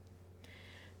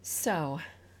So,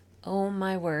 oh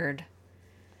my word.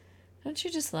 Don't you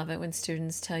just love it when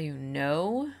students tell you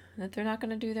no, that they're not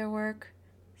going to do their work?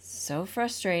 So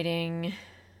frustrating.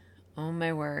 Oh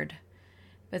my word.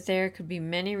 But there could be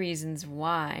many reasons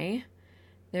why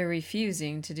they're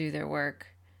refusing to do their work.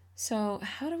 So,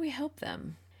 how do we help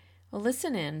them? Well,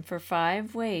 listen in for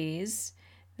 5 ways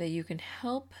that you can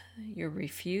help your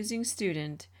refusing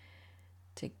student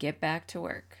to get back to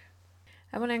work.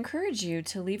 I want to encourage you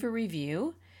to leave a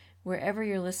review wherever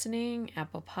you're listening: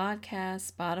 Apple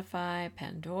Podcasts, Spotify,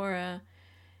 Pandora,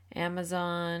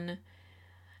 Amazon,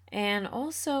 and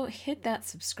also hit that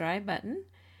subscribe button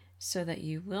so that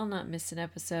you will not miss an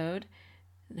episode.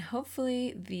 And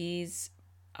hopefully these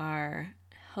are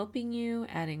helping you,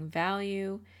 adding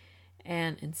value,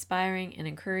 and inspiring and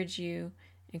encouraging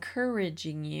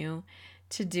you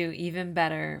to do even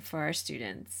better for our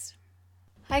students.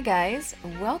 Hi guys,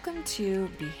 welcome to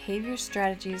Behavior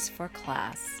Strategies for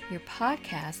Class, your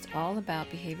podcast all about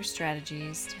behavior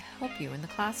strategies to help you in the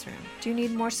classroom. Do you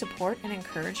need more support and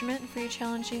encouragement for your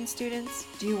challenging students?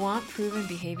 Do you want proven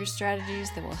behavior strategies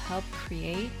that will help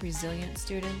create resilient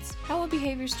students? How will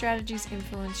behavior strategies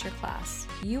influence your class?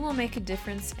 You will make a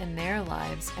difference in their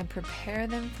lives and prepare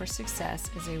them for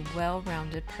success as a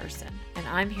well-rounded person. And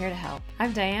I'm here to help.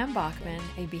 I'm Diane Bachman,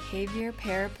 a behavior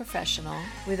paraprofessional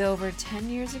with over 10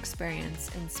 years experience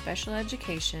in special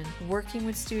education, working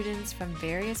with students from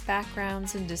various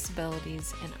backgrounds and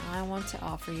disabilities, and I want to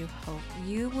offer you hope.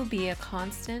 You will be a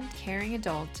constant, caring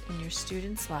adult in your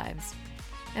students' lives,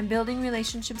 and building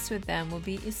relationships with them will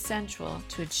be essential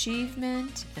to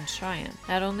achievement and triumph,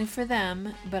 not only for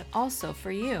them, but also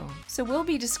for you. So we'll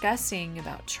be discussing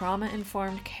about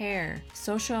trauma-informed care,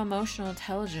 social-emotional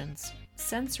intelligence,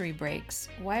 sensory breaks,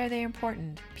 why are they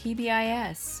important,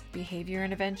 PBIS, behavior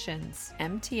interventions,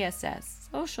 MTSS,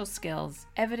 social skills,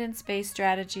 evidence-based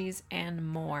strategies, and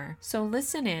more. So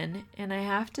listen in, and I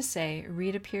have to say,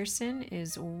 Rita Pierson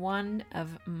is one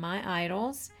of my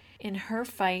idols in her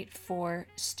fight for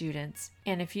students.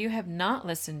 And if you have not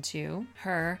listened to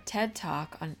her TED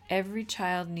Talk on Every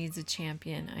Child Needs a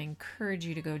Champion, I encourage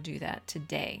you to go do that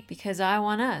today, because I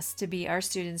want us to be our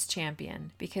students'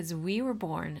 champion, because we were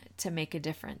born to make a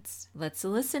difference. Let's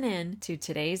listen in to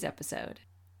today's episode.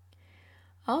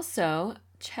 Also,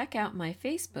 check out my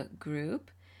Facebook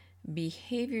group,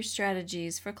 Behavior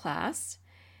Strategies for Class,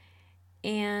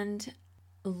 and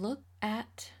look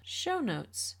at show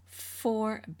notes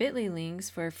for bit.ly links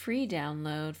for a free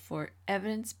download for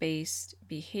evidence-based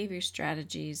behavior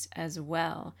strategies as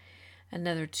well.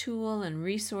 Another tool and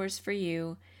resource for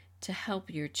you to help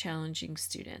your challenging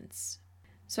students.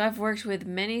 So I've worked with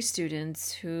many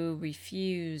students who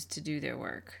refuse to do their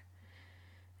work,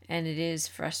 and it is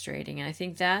frustrating. And I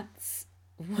think that's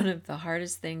one of the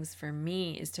hardest things for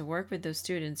me, is to work with those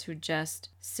students who just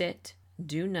sit,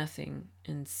 do nothing,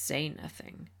 and say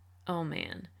nothing. Oh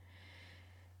man.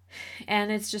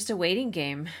 And it's just a waiting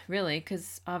game, really,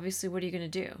 because obviously what are you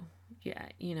going to do? Yeah,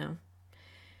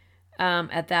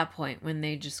 at that point when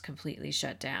they just completely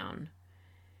shut down.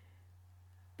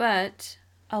 But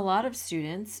a lot of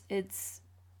students,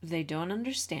 they don't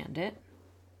understand it,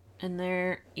 and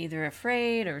they're either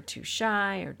afraid or too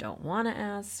shy or don't want to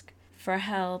ask for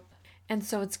help. And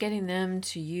so it's getting them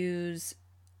to use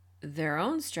their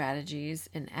own strategies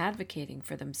in advocating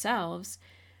for themselves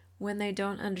when they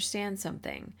don't understand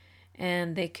something.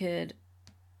 And they could,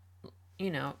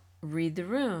 read the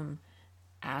room,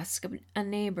 ask a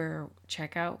neighbor,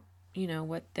 check out,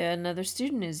 what another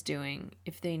student is doing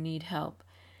if they need help.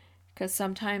 Because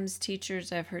sometimes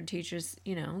I've heard teachers,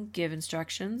 give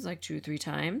instructions like 2 or 3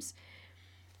 times.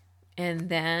 And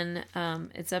then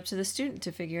it's up to the student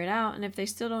to figure it out. And if they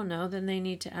still don't know, then they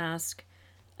need to ask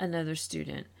another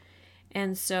student.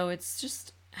 And so it's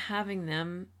just having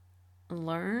them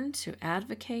learn to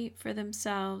advocate for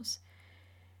themselves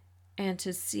and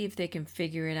to see if they can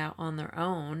figure it out on their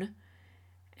own.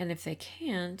 And if they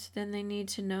can't, then they need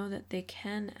to know that they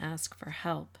can ask for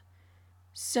help.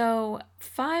 So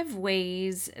 5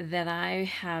 ways that I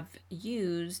have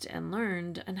used and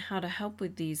learned on how to help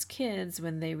with these kids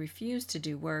when they refuse to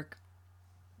do work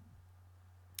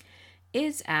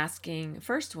is asking,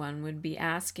 first one would be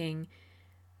asking,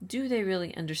 do they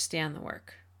really understand the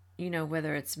work?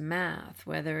 Whether it's math,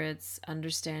 whether it's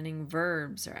understanding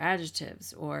verbs or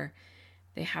adjectives, or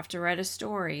they have to write a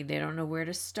story, they don't know where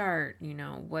to start, who's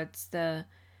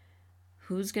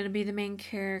going to be the main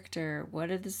character, what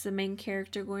is the main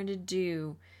character going to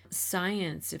do?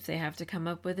 Science, if they have to come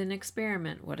up with an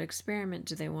experiment, what experiment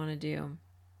do they want to do?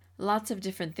 Lots of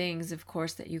different things, of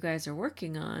course, that you guys are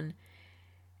working on.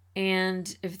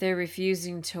 And if they're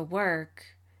refusing to work,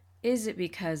 is it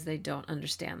because they don't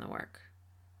understand the work?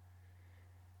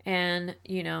 And,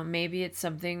 maybe it's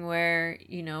something where,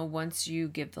 once you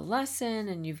give the lesson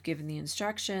and you've given the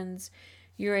instructions,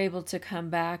 you're able to come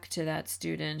back to that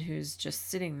student who's just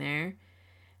sitting there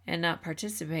and not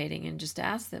participating and just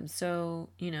ask them, so,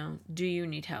 do you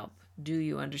need help? Do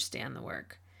you understand the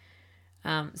work?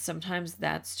 Sometimes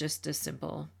that's just a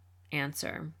simple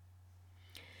answer.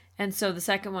 And so the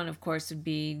second one, of course, would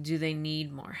be, do they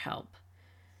need more help?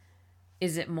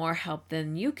 Is it more help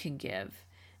than you can give?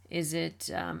 Is it,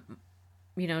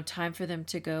 time for them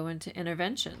to go into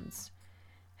interventions?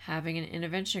 Having an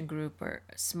intervention group or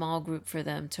a small group for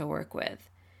them to work with.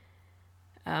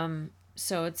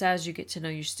 So it's as you get to know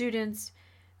your students,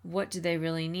 what do they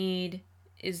really need?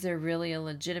 Is there really a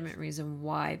legitimate reason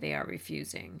why they are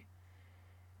refusing?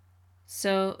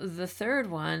 So the third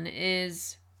one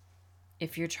is,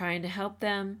 if you're trying to help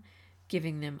them,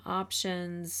 giving them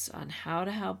options on how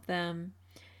to help them,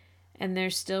 and they're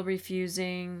still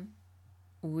refusing.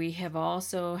 We have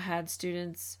also had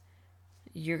students,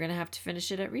 you're going to have to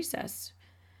finish it at recess.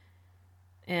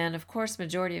 And of course,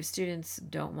 majority of students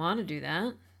don't want to do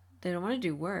that. They don't want to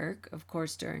do work, of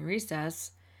course, during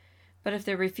recess. But if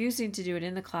they're refusing to do it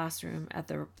in the classroom at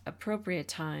the appropriate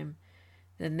time,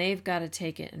 then they've got to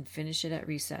take it and finish it at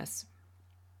recess.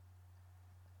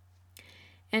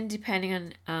 And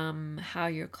depending on how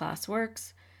your class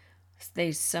works,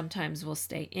 they sometimes will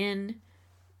stay in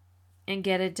and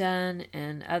get it done,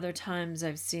 and other times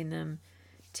I've seen them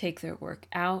take their work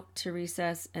out to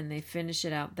recess and they finish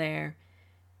it out there.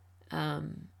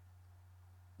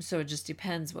 So it just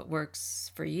depends what works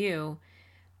for you,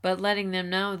 but letting them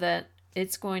know that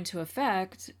it's going to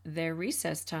affect their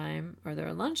recess time or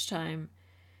their lunchtime,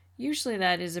 usually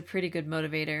that is a pretty good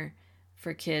motivator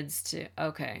for kids to,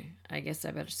 okay, I guess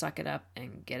I better suck it up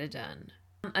and get it done.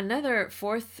 Another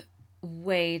fourth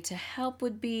way to help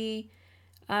would be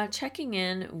checking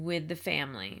in with the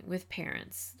family, with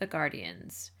parents, the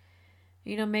guardians.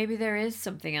 Maybe there is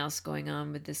something else going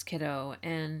on with this kiddo,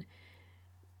 and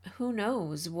who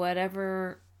knows,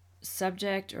 whatever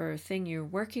subject or thing you're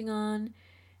working on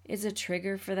is a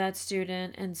trigger for that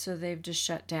student, and so they've just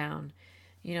shut down.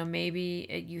 Maybe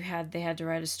they had to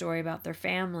write a story about their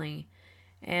family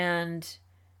and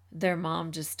their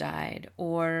mom just died,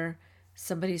 or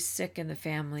somebody's sick in the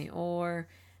family, or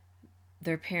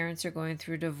their parents are going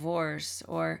through divorce,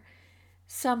 or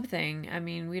something. I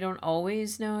mean, we don't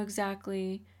always know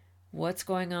exactly what's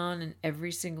going on in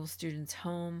every single student's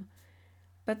home,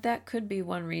 but that could be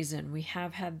one reason. We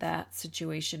have had that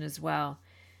situation as well,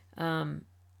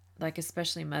 like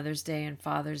especially Mother's Day and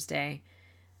Father's Day.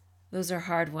 Those are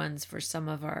hard ones for some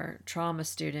of our trauma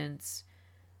students,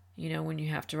 when you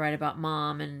have to write about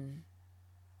mom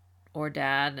or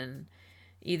dad, and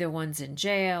either one's in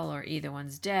jail, or either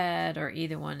one's dead, or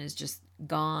either one is just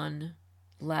gone,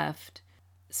 left.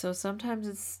 So sometimes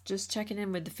it's just checking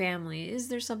in with the family. Is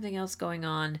there something else going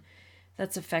on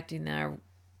that's affecting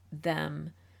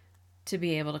them to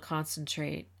be able to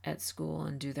concentrate at school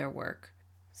and do their work?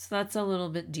 So that's a little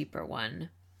bit deeper one,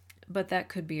 but that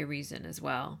could be a reason as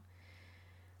well.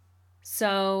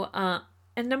 So,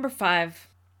 and number 5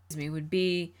 would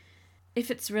be,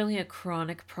 if it's really a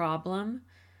chronic problem,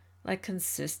 like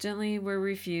consistently we're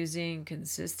refusing,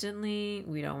 consistently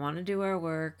we don't want to do our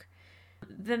work,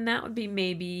 then that would be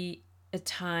maybe a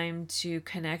time to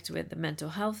connect with the mental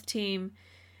health team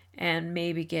and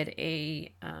maybe get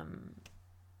a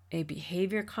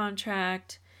behavior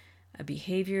contract, a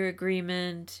behavior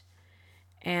agreement,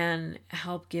 and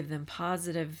help give them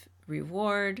positive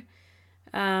reward,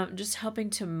 just helping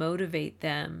to motivate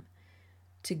them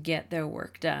to get their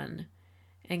work done,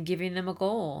 and giving them a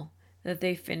goal that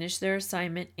they finish their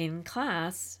assignment in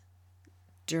class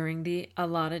during the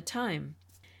allotted time.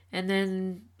 And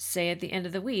then say at the end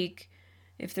of the week,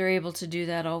 if they're able to do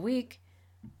that all week,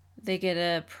 they get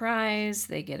a prize,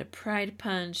 they get a pride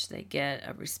punch, they get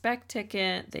a respect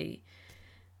ticket, they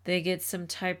get some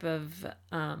type of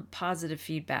positive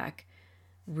feedback,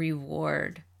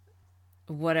 reward,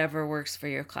 whatever works for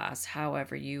your class,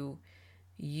 however you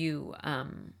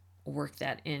work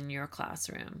that in your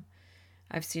classroom.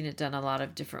 I've seen it done a lot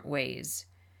of different ways.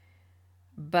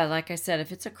 But like I said,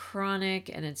 if it's a chronic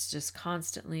and it's just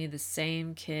constantly the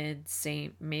same kid,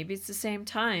 maybe it's the same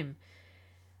time.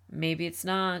 Maybe it's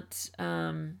not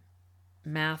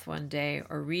math one day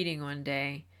or reading one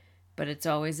day, but it's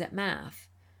always at math.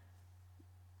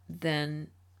 Then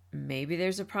maybe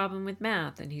there's a problem with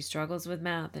math and he struggles with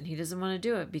math and he doesn't want to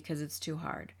do it because it's too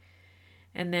hard.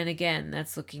 And then again,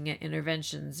 that's looking at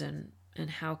interventions and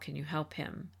how can you help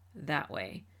him that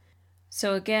way.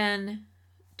 So again,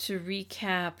 to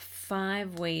recap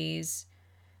 5 ways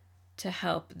to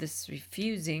help this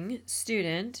refusing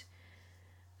student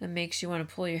that makes you want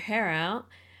to pull your hair out,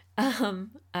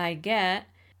 I get,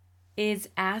 is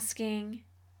asking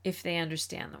if they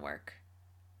understand the work.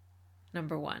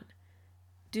 Number 1,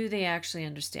 do they actually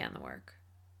understand the work?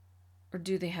 Or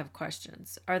do they have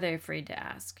questions? Are they afraid to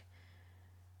ask?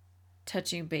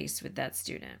 Touching base with that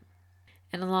student.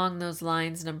 And along those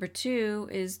lines, number 2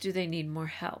 is, do they need more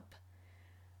help?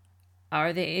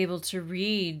 Are they able to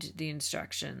read the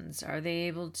instructions? Are they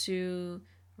able to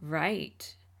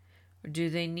write? Or do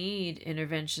they need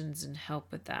interventions and help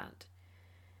with that?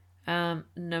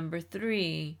 Number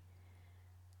 3,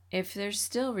 if they're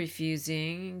still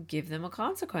refusing, give them a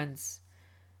consequence.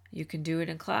 You can do it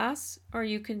in class, or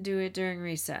you can do it during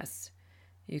recess.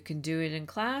 You can do it in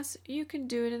class, you can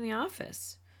do it in the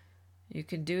office. You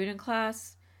can do it in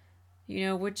class,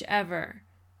 whichever.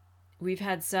 We've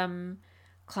had some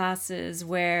classes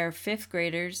where 5th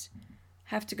graders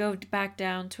have to go back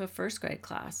down to a 1st grade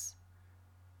class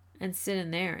and sit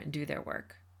in there and do their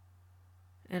work.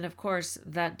 And of course,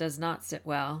 that does not sit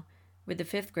well with the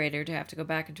 5th grader to have to go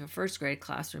back into a 1st grade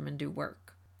classroom and do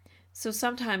work. So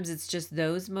sometimes it's just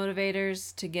those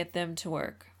motivators to get them to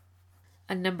work.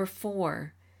 And number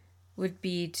 4 would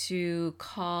be to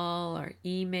call or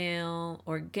email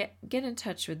or get in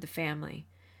touch with the family.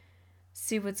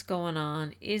 See what's going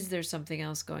on. Is there something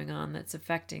else going on that's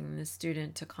affecting the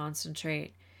student to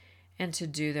concentrate and to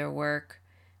do their work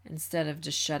instead of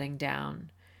just shutting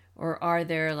down? Or are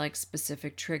there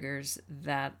specific triggers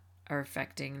that are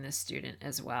affecting the student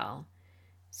as well?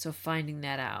 So finding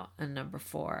that out on number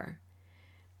 4.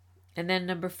 And then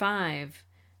number 5,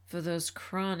 for those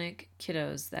chronic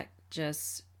kiddos that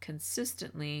just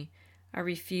consistently are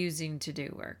refusing to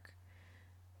do work,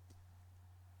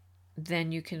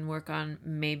 then you can work on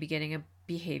maybe getting a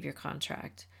behavior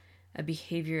contract, a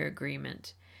behavior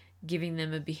agreement, giving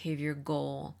them a behavior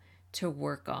goal to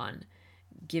work on,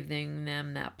 giving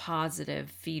them that positive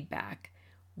feedback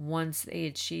once they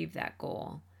achieve that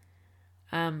goal.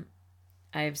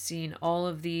 I've seen all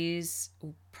of these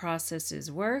processes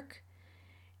work,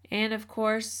 and of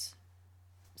course,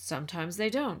 sometimes they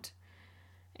don't.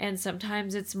 And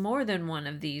sometimes it's more than one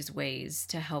of these ways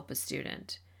to help a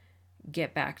student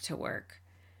get back to work.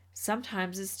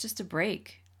 Sometimes it's just a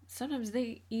break. Sometimes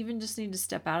they even just need to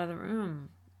step out of the room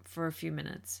for a few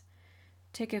minutes,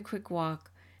 take a quick walk,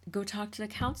 go talk to the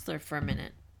counselor for a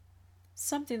minute.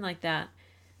 Something like that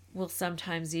will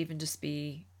sometimes even just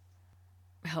be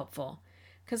helpful.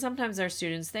 Because sometimes our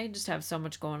students, they just have so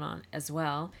much going on as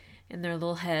well in their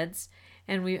little heads.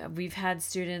 And we've had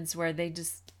students where they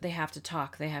have to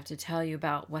talk. They have to tell you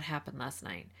about what happened last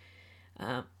night.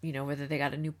 Whether they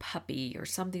got a new puppy or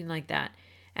something like that.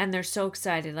 And they're so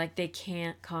excited, they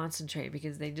can't concentrate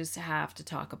because they just have to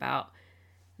talk about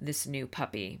this new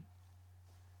puppy.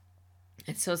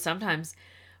 And so sometimes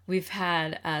we've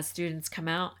had students come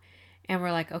out and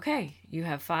we're like, okay, you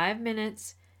have 5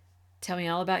 minutes. Tell me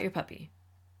all about your puppy.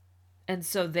 And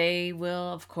so they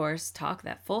will, of course, talk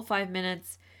that full 5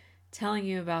 minutes, telling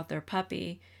you about their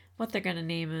puppy, what they're going to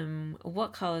name him,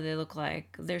 what color they look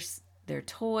like, their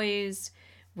toys,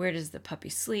 where does the puppy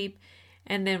sleep.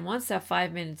 And then once that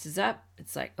 5 minutes is up,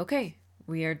 it's like, okay,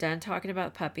 we are done talking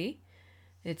about the puppy.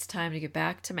 It's time to get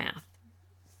back to math,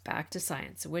 back to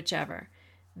science, whichever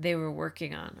they were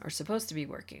working on or supposed to be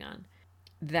working on.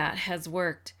 That has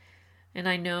worked. And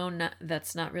I know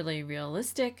that's not really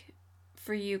realistic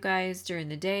for you guys during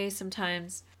the day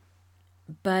sometimes.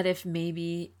 But if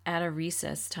maybe at a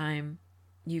recess time,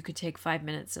 you could take 5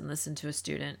 minutes and listen to a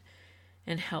student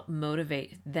and help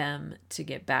motivate them to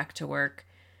get back to work,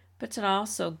 but to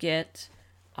also get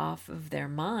off of their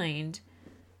mind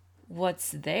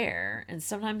what's there. And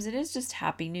sometimes it is just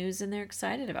happy news and they're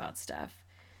excited about stuff,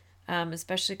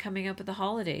 especially coming up with the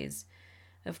holidays.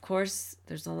 Of course,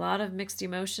 there's a lot of mixed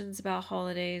emotions about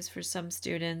holidays for some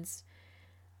students.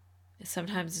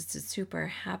 Sometimes it's a super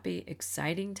happy,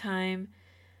 exciting time.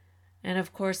 And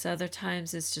of course, other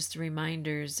times it's just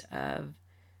reminders of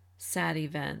sad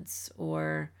events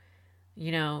or,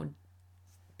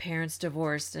 parents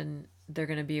divorced and they're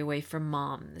going to be away from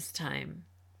mom this time.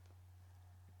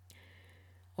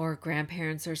 Or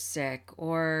grandparents are sick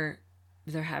or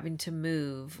they're having to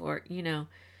move or,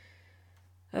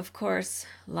 of course,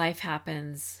 life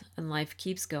happens and life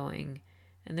keeps going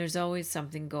and there's always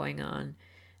something going on.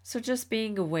 So just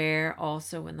being aware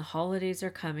also when the holidays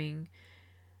are coming.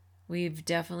 We've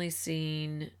definitely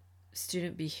seen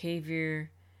student behavior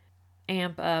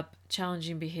amp up,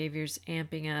 challenging behaviors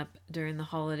amping up during the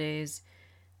holidays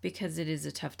because it is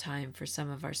a tough time for some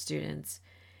of our students.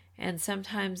 And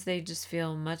sometimes they just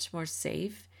feel much more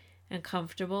safe and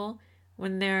comfortable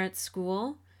when they're at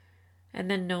school. And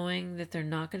then knowing that they're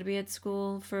not going to be at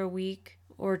school for a week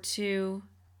or two,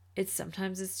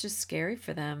 sometimes it's just scary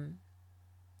for them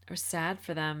or sad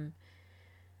for them.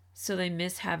 So they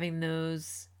miss having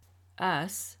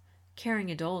us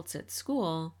caring adults at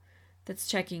school that's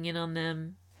checking in on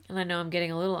them. And I know I'm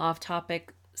getting a little off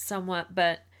topic somewhat,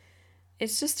 but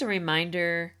it's just a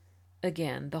reminder,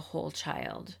 again, the whole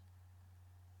child.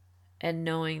 And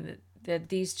knowing that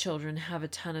these children have a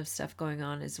ton of stuff going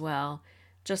on as well,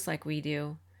 just like we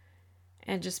do.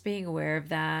 And just being aware of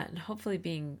that and hopefully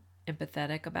being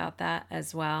empathetic about that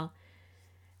as well.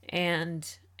 And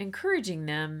encouraging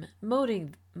them,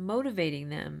 motivating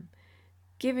them,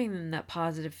 giving them that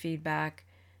positive feedback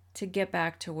to get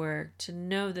back to work, to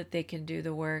know that they can do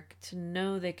the work, to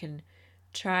know they can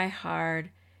try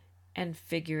hard and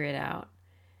figure it out.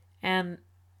 And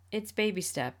it's baby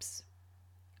steps.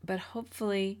 But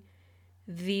hopefully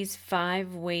these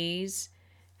 5 ways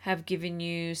have given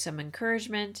you some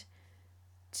encouragement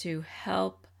to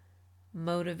help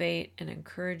motivate and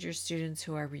encourage your students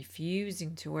who are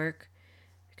refusing to work,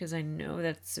 because I know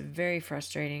that's very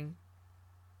frustrating.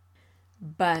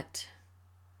 But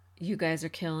you guys are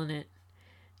killing it.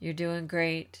 You're doing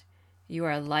great. You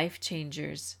are life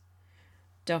changers.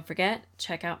 Don't forget,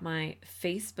 check out my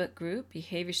Facebook group,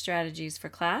 Behavior Strategies for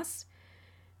Class.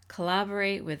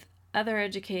 Collaborate with other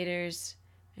educators,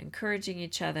 encouraging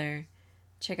each other.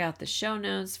 Check out the show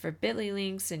notes for bit.ly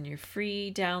links in your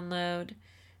free download,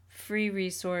 free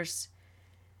resource,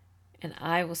 and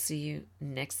I will see you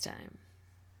next time.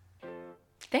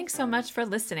 Thanks so much for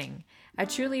listening. I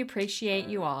truly appreciate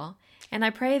you all, and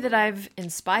I pray that I've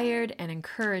inspired and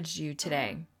encouraged you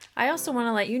today. I also want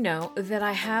to let you know that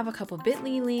I have a couple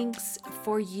bit.ly links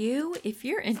for you if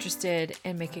you're interested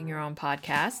in making your own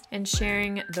podcast and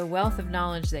sharing the wealth of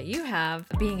knowledge that you have,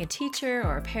 being a teacher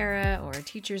or a para or a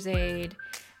teacher's aide,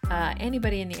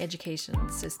 anybody in the education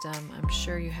system. I'm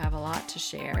sure you have a lot to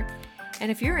share.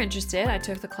 And if you're interested, I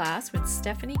took the class with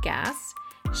Stephanie Gass.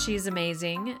 She's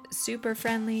amazing, super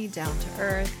friendly, down to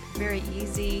earth, very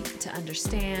easy to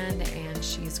understand, and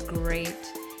she's great.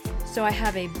 So I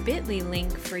have a bit.ly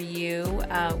link for you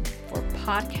for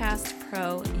Podcast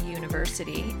Pro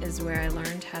University is where I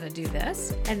learned how to do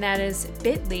this. And that is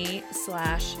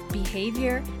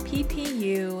bit.ly/behavior,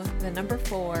 PPU,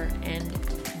 4, and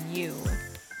U,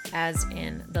 as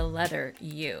in the letter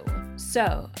U.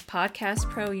 So Podcast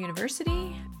Pro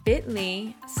University,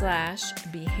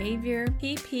 bit.ly/behavior,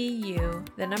 PPU,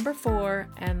 4,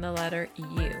 and the letter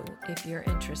U, if you're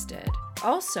interested.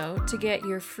 Also, to get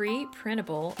your free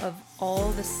printable of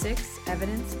all the 6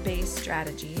 evidence-based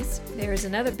strategies, there is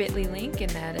another bit.ly link,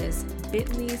 and that is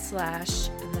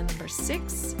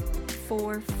bit.ly/6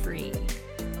 for free.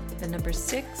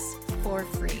 6 for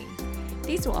free.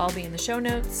 These will all be in the show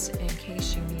notes in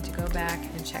case you need to go back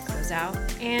and check those out.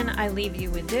 And I leave you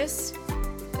with this: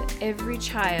 that every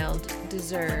child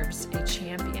deserves a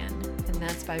champion, and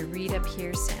that's by Rita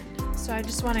Pearson. So I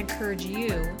just want to encourage you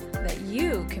that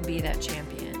you can be that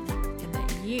champion and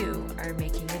that you are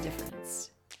making a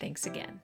difference. Thanks again.